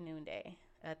waste at noonday.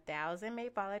 1,000 may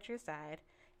fall at your side,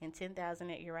 and 10,000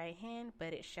 at your right hand,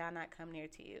 but it shall not come near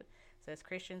to you. So as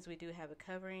Christians, we do have a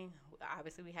covering.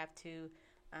 Obviously, we have to,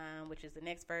 which is the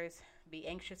next verse, be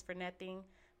anxious for nothing,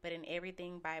 but in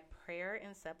everything by prayer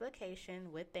and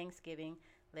supplication with thanksgiving,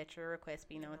 let your requests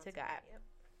be known to God.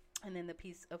 And then the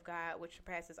peace of God, which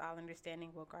surpasses all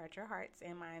understanding, will guard your hearts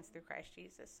and minds through Christ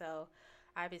Jesus. So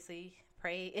obviously,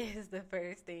 pray is the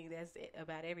first thing. That's it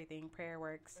about everything. Prayer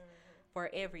works for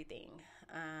everything.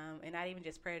 And not even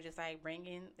just prayer, just like bring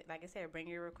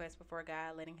your requests before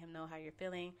God, letting him know how you're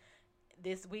feeling.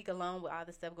 This week alone, with all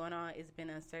the stuff going on, it's been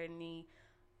uncertainty.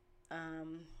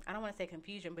 I don't want to say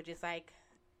confusion, but just like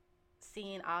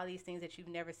seeing all these things that you've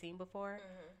never seen before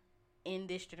in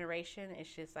this generation.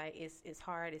 It's just like, it's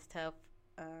hard, it's tough.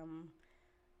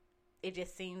 It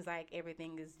just seems like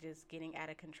everything is just getting out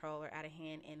of control or out of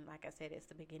hand. And like I said, it's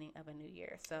the beginning of a new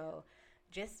year. So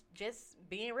just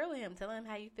being real with him, tell him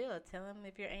how you feel. Tell him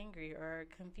if you're angry or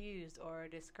confused or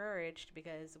discouraged,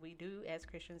 because we do as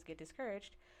Christians get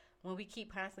discouraged when we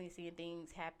keep constantly seeing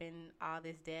things happen, all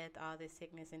this death, all this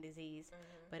sickness and disease.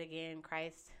 But again,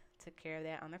 Christ took care of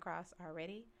that on the cross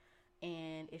already.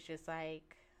 And it's just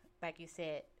like you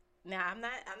said. Now, I'm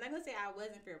not going to say I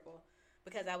wasn't fearful,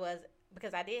 because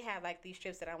I did have like these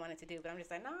trips that I wanted to do, but I'm just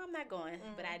like, no, I'm not going.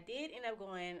 But I did end up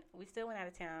going. We still went out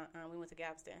of town. We went to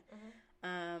Galveston.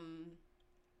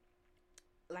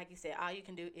 Like you said, all you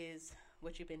can do is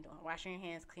what you've been doing, washing your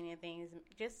hands, cleaning things,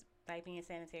 just like being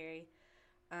sanitary.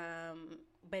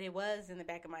 But it was in the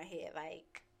back of my head,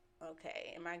 like,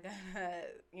 okay, am I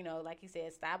gonna, like you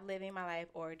said, stop living my life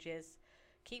or just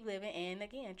keep living? And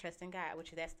again, trust in God,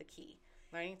 which that's the key.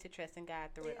 Learning to trust in God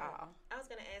through it all. I was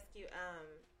gonna ask you,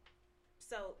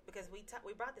 so because we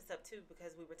brought this up too,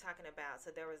 because we were talking about, so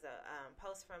there was a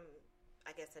post from,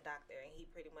 I guess, a doctor, and he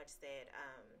pretty much said,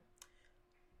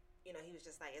 he was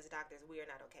just like, as doctors, we are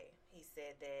not okay. He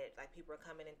said that, like, people are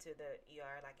coming into the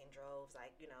ER, like, in droves,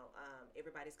 like,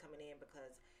 everybody's coming in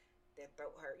because their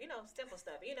throat hurt, simple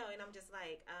stuff, and I'm just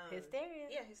like,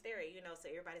 hysteria. Yeah, hysteria, so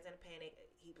everybody's in a panic.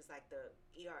 He was like, the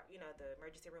ER, the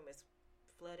emergency room is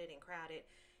flooded and crowded,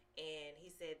 and he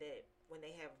said that when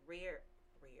they have real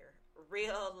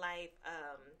life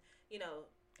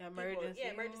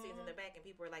emergencies in the back, and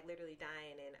people are like literally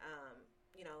dying, and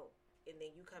and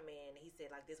then you come in. He said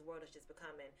like this world is just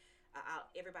becoming.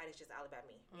 Everybody's just all about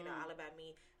me. All about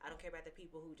me. I don't care about the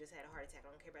people who just had a heart attack.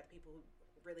 I don't care about the people who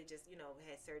really just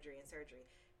had surgery.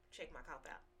 Check my cough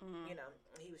out.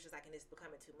 He was just like, and it's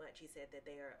becoming too much. He said that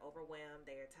they are overwhelmed,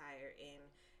 they are tired, and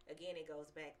again, it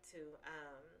goes back to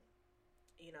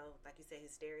like you said,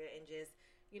 hysteria and just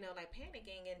like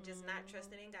panicking and just not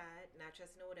trusting in God, not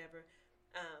trusting in whatever.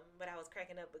 But I was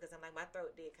cracking up because I'm like, my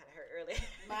throat did kind of hurt earlier.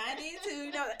 Mine did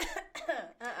too.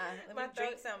 Let me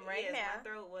drink something now. My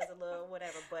throat was a little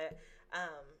whatever, but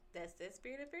that's the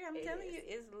spirit of fear. I'm telling you,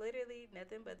 it's literally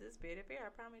nothing but the spirit of fear. I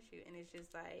promise you. And it's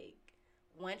just like,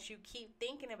 once you keep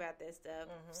thinking about that stuff,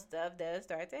 stuff does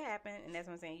start to happen. And that's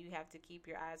what I'm saying. You have to keep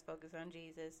your eyes focused on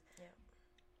Jesus.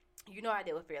 Yeah. I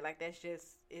deal with fear. Like, that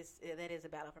is a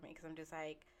battle for me, because I'm just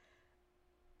like,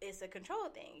 it's a control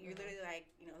thing. You're literally like,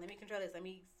 let me control this. Let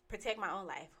me protect my own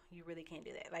life. You really can't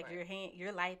do that. Like,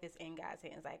 your life is in God's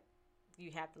hands. Like,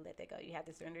 you have to let that go. You have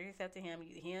to surrender yourself to Him.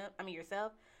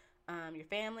 Yourself, your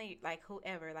family, like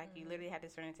whoever. Like, you literally have to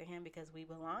surrender to Him, because we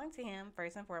belong to Him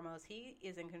first and foremost. He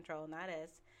is in control, not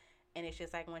us. And it's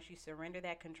just like, once you surrender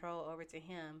that control over to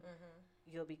Him,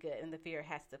 you'll be good, and the fear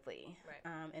has to flee. Right.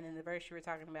 And then the verse you were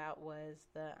talking about was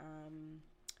the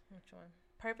which one?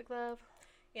 Perfect love.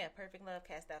 Yeah, perfect love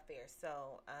cast out fear.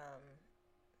 So,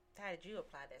 how did you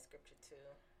apply that scripture to?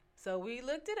 So we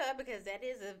looked it up, because that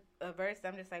is a verse.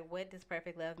 I'm just like, what does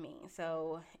perfect love mean?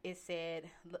 So it said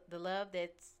the love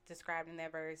that's described in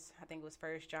that verse, I think it was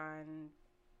 1 John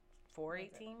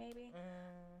 4:18 maybe.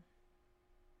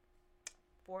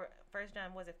 1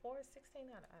 John, was it 4:16? I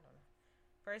don't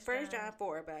know. 1 John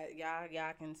 4, but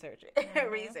y'all can search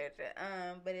it, research it.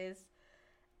 But it's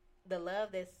the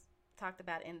love that's talked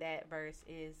about in that verse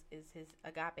is his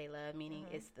agape love, meaning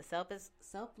it's the selfless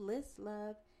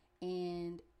love,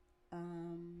 and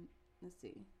let's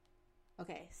see,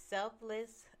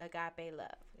 selfless agape love.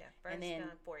 Yeah, 1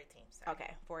 John 4:18.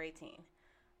 Okay, 4:18.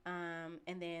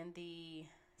 And then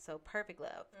perfect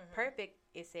love. Perfect,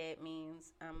 it said,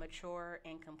 means mature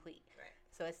and complete. Right.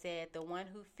 So it said the one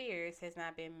who fears has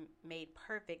not been made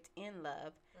perfect in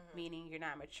love, meaning you're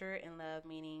not mature in love,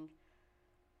 meaning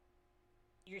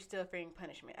you're still fearing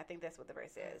punishment. I think that's what the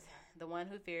verse says. The one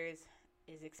who fears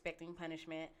is expecting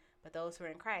punishment, but those who are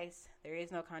in Christ, there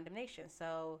is no condemnation.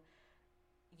 So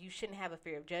you shouldn't have a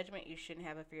fear of judgment. You shouldn't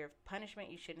have a fear of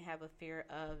punishment. You shouldn't have a fear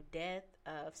of death,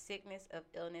 of sickness, of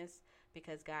illness,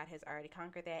 because God has already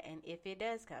conquered that. And if it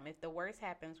does come, if the worst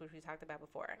happens, which we talked about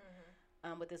before,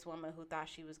 with this woman who thought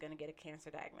she was going to get a cancer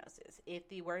diagnosis, if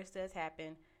the worst does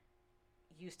happen,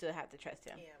 you still have to trust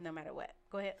Him, no matter what.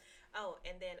 Go ahead. Oh,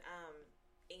 and then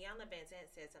Iyanla Vanzant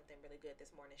said something really good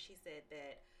this morning. She said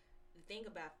that the thing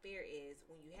about fear is,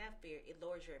 when you have fear, it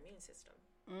lowers your immune system.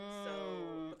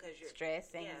 So because you're stress,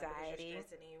 anxiety, because you're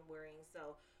stressing and you're worrying.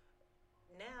 So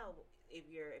now, if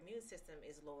your immune system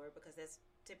is lower, because that's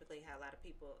typically how a lot of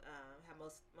people,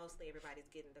 mostly everybody's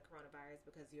getting the coronavirus,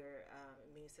 because your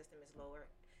immune system is lower.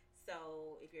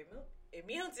 So if your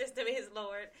immune system is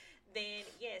lowered, then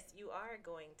yes, you are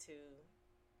going to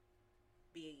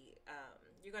be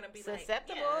you're going to be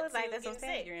susceptible. Like that's what I'm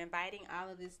saying. You're inviting all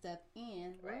of this stuff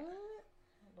in. Right.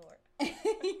 What? Lord.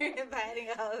 You're inviting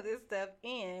all of this stuff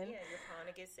in. Yeah, you're prone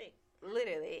to get sick.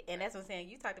 Literally. And that's what I'm saying.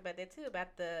 You talked about that too,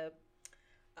 about the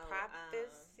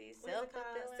prophecy,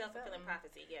 self-fulfilling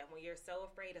prophecy. Yeah, when you're so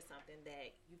afraid of something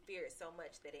that you fear it so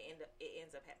much that it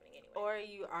ends up happening anyway. Or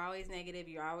you are always negative.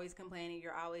 You're always complaining.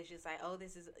 You're always just like, oh,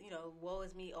 this is, woe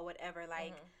is me or whatever.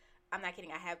 Like, I'm not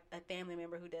kidding. I have a family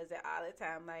member who does that all the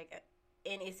time. Like,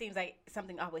 and it seems like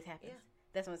something always happens. Yeah.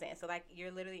 That's what I'm saying. So, like,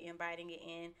 you're literally inviting it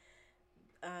in.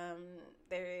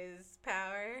 There is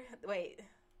power. Wait,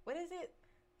 what is it?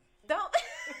 Don't.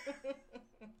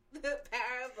 The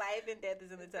power of life and death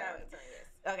is in the tongue.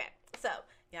 Yes. Okay, so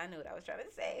y'all knew what I was trying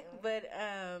to say, but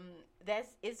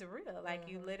it's real. Like,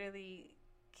 you literally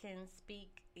can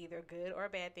speak either good or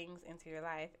bad things into your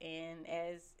life, and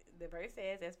as the verse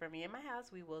says, as for me and my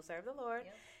house, we will serve the Lord.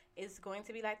 Yep. It's going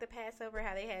to be like the Passover,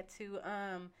 how they had to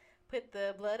put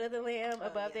the blood of the lamb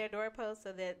above their doorpost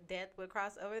so that death would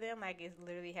cross over them. Like, it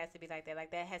literally has to be like that.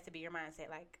 Like, that has to be your mindset.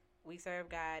 Like, we serve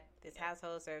God. This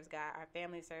household serves God. Our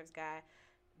family serves God.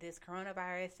 This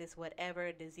coronavirus, this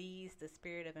whatever disease, the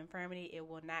spirit of infirmity, it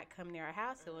will not come near our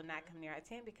house. It will not come near our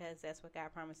tent, because that's what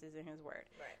God promises in His word.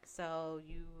 Right. So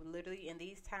you literally, in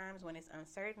these times when it's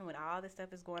uncertain, when all this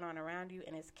stuff is going on around you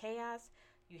and it's chaos,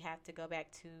 you have to go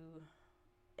back to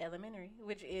elementary,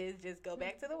 which is just go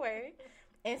back to the word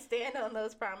and stand on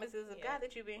those promises of God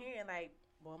that you've been hearing. Like,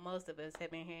 well, most of us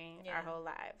have been hearing our whole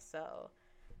lives. So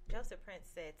Joseph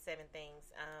Prince said 7 things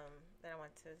that I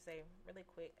want to say really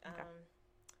quick. Okay.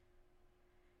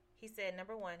 He said,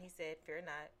 number 1, he said, fear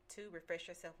not. 2, refresh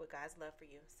yourself with God's love for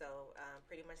you. So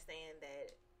pretty much saying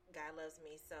that God loves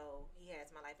me, so he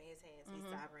has my life in his hands. He's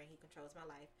sovereign. He controls my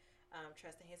life.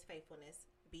 Trust in his faithfulness.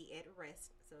 Be at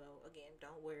rest. So again,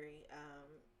 don't worry.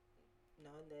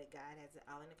 Knowing that God has it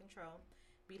all under control.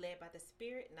 Be led by the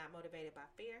Spirit, not motivated by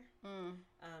fear.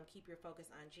 Keep your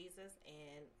focus on Jesus.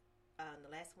 And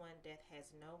the last one, death has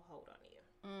no hold on you.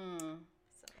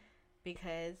 So.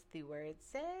 Because the word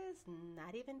says,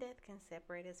 not even death can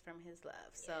separate us from his love.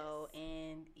 Yes. So,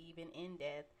 and even in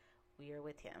death, we are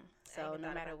with him. So,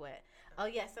 no matter what. Oh,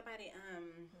 yeah, somebody,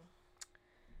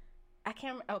 I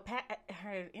can't,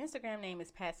 her Instagram name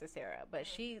is Pastor Sarah, but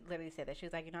she literally said that. She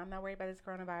was like, I'm not worried about this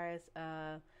coronavirus.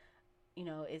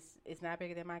 It's not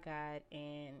bigger than my God.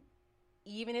 And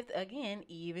even if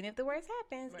the worst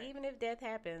happens, right. Even if death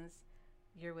happens,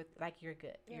 you're good.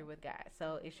 Yeah. You're with God.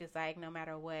 So, it's just like, no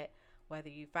matter what, whether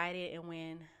you fight it and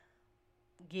win,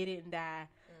 get it and die,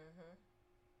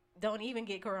 don't even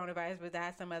get coronavirus, but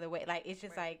die some other way. Like, it's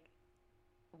just right.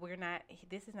 Like,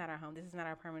 this is not our home. This is not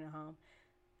our permanent home.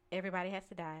 Everybody has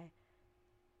to die.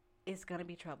 It's going to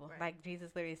be trouble. Right. Like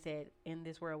Jesus literally said, in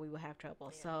this world we will have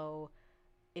trouble. Yeah. So,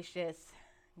 it's just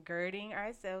girding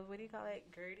ourselves. What do you call it?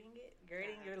 Girding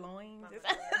your loins.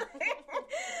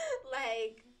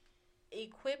 Like,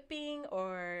 equipping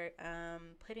or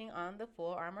putting on the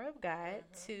full armor of God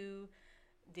to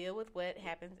deal with what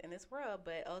happens in this world.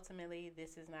 But ultimately,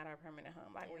 this is not our permanent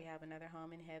home. Like, we have another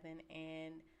home in heaven,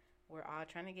 and we're all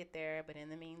trying to get there. But in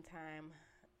the meantime,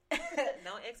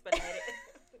 don't expedite it.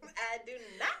 I do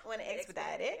not want to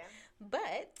expedite it. Yeah.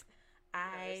 But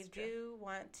I do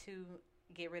want to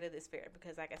get rid of this fear,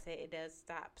 because like I said, it does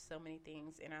stop so many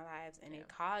things in our lives, and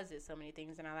it causes so many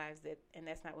things in our lives and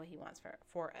that's not what he wants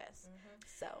for us.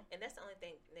 So, and that's the only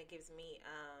thing that gives me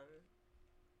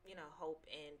hope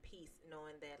and peace,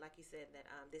 knowing that, like you said, that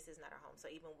this is not our home. So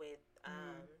even with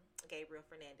Gabriel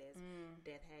Fernandez,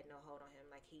 death had no hold on him.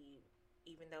 Like, he,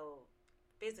 even though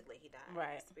physically he died,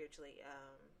 right, spiritually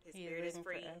his spirit is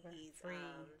free. He's free.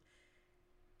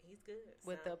 He's good.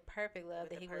 With the perfect love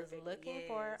that he was looking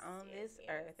for on this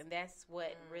earth. And that's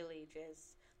what really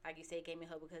just, like you said, gave me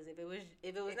hope, because if it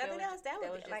was nothing else, that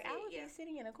would be, like, I would be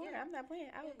sitting in a corner. I'm not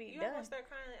playing. I would be done. You almost start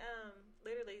crying,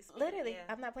 literally.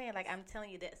 I'm not playing. Like, I'm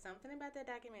telling you that something about that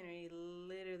documentary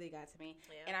literally got to me.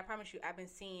 Yeah. And I promise you, I've been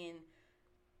seeing,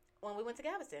 when we went to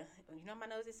Galveston, my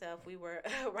nosy self, we were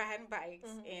riding bikes,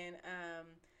 and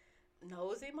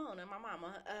nosy Mona, my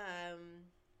mama,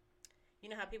 you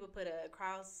know how people put a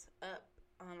cross up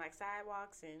on, like,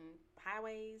 sidewalks and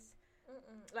highways?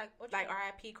 Like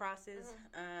RIP crosses.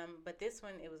 But this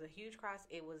one, it was a huge cross.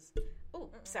 It was,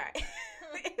 sorry.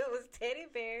 It was teddy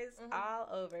bears all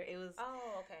over. It was.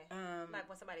 Oh, okay. Like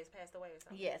when somebody's passed away or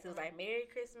something. Yes, it was like Merry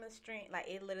Christmas string. Like,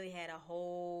 it literally had a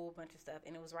whole bunch of stuff.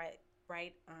 And it was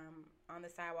right on the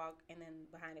sidewalk. And then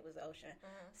behind it was the ocean.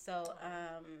 So,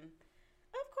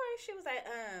 of course, she was like,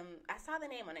 I saw the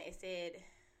name on it. It said,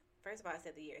 first of all, it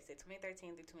said the year. It said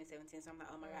 2013 through 2017. So I'm like,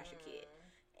 oh my gosh, a kid,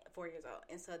 4 years old.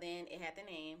 And so then it had the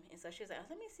name. And so she was like,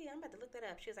 let me see. I'm about to look that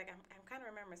up. She was like, I'm kind of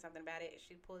remembering something about it.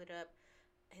 She pulled it up.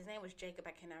 His name was Jacob.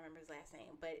 I cannot remember his last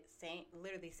name. But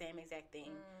literally same exact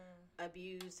thing.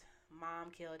 Abused. Mom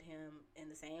killed him in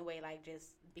the same way. Like,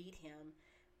 just beat him.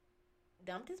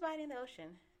 Dumped his body in the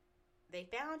ocean. They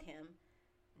found him.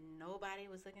 Nobody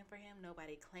was looking for him.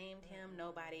 Nobody claimed him.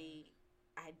 Nobody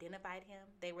identified him.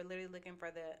 They were literally looking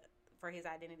for his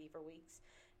identity for weeks.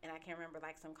 And I can't remember,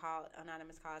 like, some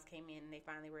anonymous calls came in, and they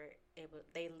finally were able.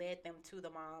 They led them to the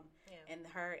mom, and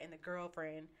her and the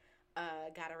girlfriend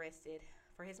got arrested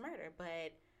for his murder.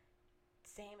 But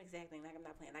same exact thing. Like, I'm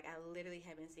not playing. Like, I literally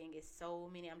have been seeing it so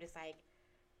many. I'm just like,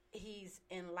 he's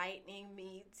enlightening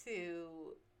me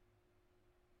to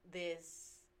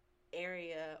this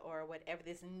area or whatever,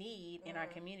 this need in our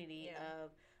community of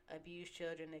abused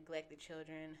children, neglected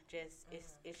children. Just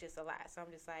it's just a lot. So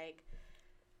I'm just like,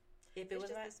 if it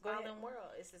was just this fallen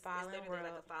world, it's literally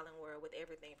like a fallen world with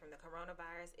everything from the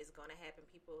coronavirus. It's going to happen.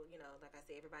 People, like I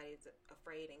said, everybody's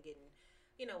afraid and getting,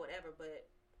 whatever. But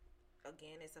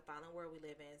again, it's a fallen world we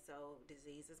live in, so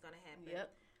disease is going to happen.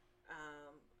 Yep.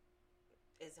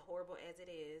 As horrible as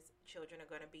it is, children are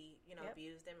going to be,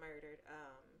 abused and murdered.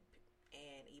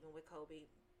 And even with Kobe,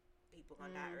 people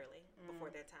gonna die early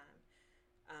before their time.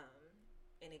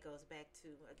 And it goes back to,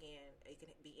 again, it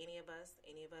can be any of us.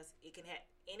 It can have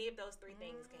any of those three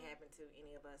things can happen to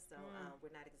any of us. So we're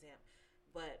not exempt,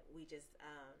 but we just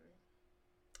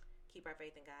keep our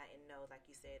faith in God and know, like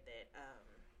you said, that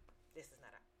this is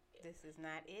not it. This is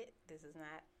not it. This is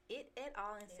not it at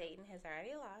all, and Satan has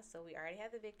already lost, so we already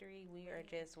have the victory. We are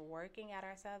just working out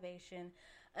our salvation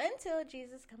until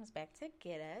Jesus comes back to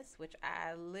get us, which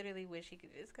I literally wish he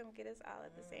could just come get us all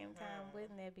at the same time.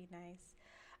 Wouldn't that be nice?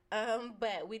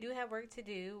 But we do have work to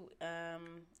do,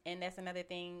 and that's another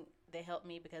thing that helped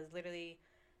me, because literally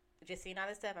just seeing all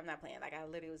this stuff, I'm not playing. Like, I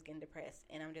literally was getting depressed,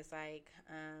 and I'm just like,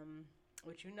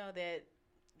 which you know that,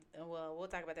 well, we'll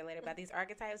talk about that later, about these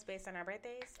archetypes based on our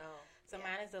birthdays. So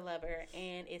mine is the lover,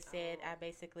 and it said I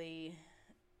basically,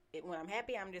 when I'm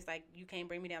happy, I'm just like, you can't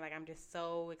bring me down. Like, I'm just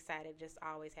so excited, just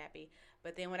always happy.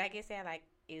 But then when I get sad, like,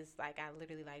 it's like I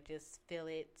literally like just feel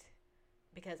it,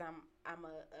 because I'm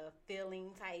a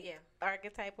feeling type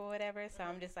archetype or whatever. So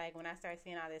I'm just like, when I start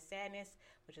seeing all this sadness,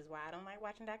 which is why I don't like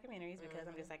watching documentaries, because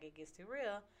I'm just like, it gets too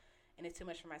real and it's too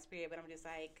much for my spirit. But I'm just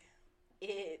like,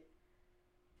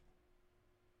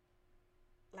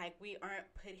 like, we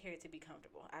aren't put here to be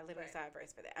comfortable. I literally saw a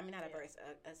verse for that. I mean, not a verse,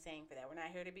 a saying for that. We're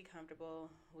not here to be comfortable.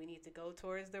 We need to go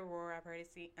towards the roar. I've heard it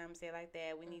say it like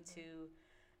that. We need to,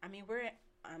 I mean, we're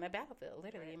on a battlefield,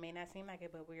 literally. It may not seem like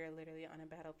it, but we are literally on a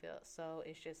battlefield. So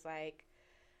it's just like,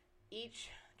 each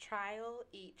trial,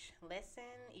 each lesson,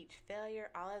 each failure,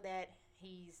 all of that,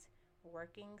 he's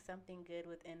working something good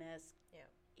within us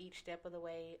each step of the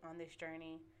way on this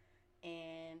journey.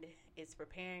 And it's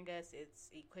preparing us,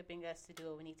 it's equipping us to do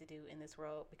what we need to do in this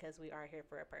world, because we are here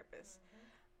for a purpose.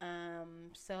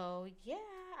 So yeah,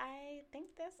 I think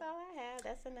that's all I have.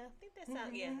 That's enough. I think that's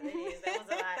all. Yeah, it is. That was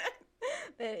a lot.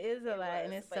 That is a lot,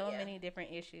 and it's so many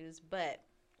different issues. But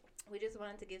we just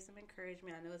wanted to give some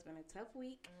encouragement. I know it's been a tough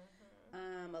week.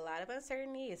 A lot of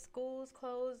uncertainty. Is schools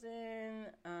closing?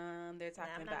 They're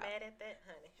talking about. I'm not mad at that,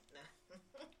 honey. No.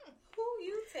 Who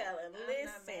you telling?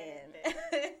 Listen.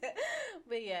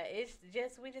 But yeah, it's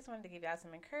just, we just wanted to give y'all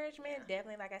some encouragement.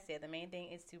 Definitely, like I said, the main thing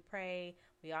is to pray.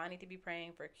 We all need to be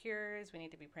praying for cures. We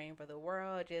need to be praying for the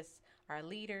world, just our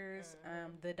leaders,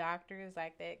 the doctors,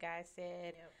 like that guy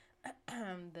said,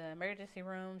 the emergency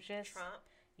rooms, just Trump.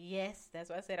 Yes, that's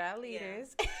what I said, our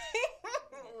leaders.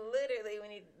 Literally, we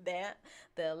need that.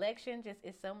 The election, just,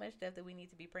 it's so much stuff that we need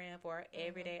to be praying for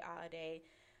every day, all day.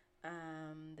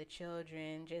 The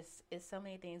children, just, it's so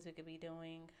many things we could be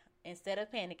doing instead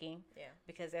of panicking,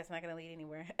 because that's not going to lead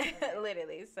anywhere.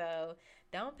 Literally. So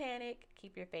don't panic.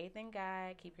 Keep your faith in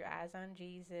God. Keep your eyes on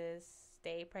Jesus.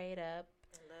 Stay prayed up.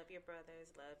 And love your brothers.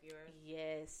 Love your...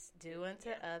 Yes. Do unto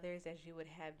others as you would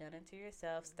have done unto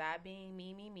yourself. Stop being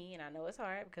me. And I know it's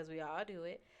hard, because we all do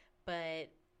it. But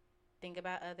think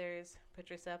about others. Put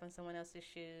yourself in someone else's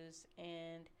shoes.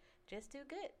 And just do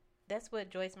good. That's what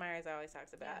Joyce Myers always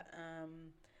talks about.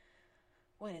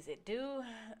 What is it?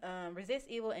 Resist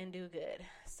evil and do good.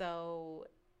 So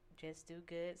just do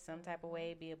good some type of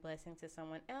way. Be a blessing to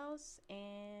someone else.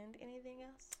 And anything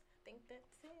else? I think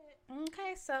that's it.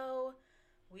 Okay, so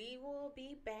we will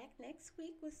be back next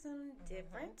week with some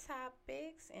different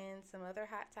topics and some other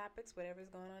hot topics, whatever's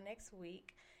going on next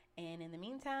week. And in the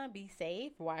meantime, be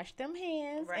safe, wash them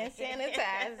hands, and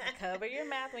sanitize. Cover your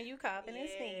mouth when you coughing and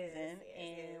sneezing,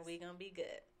 and we're going to be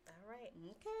good. All right.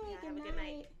 Okay, Have a good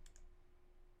night.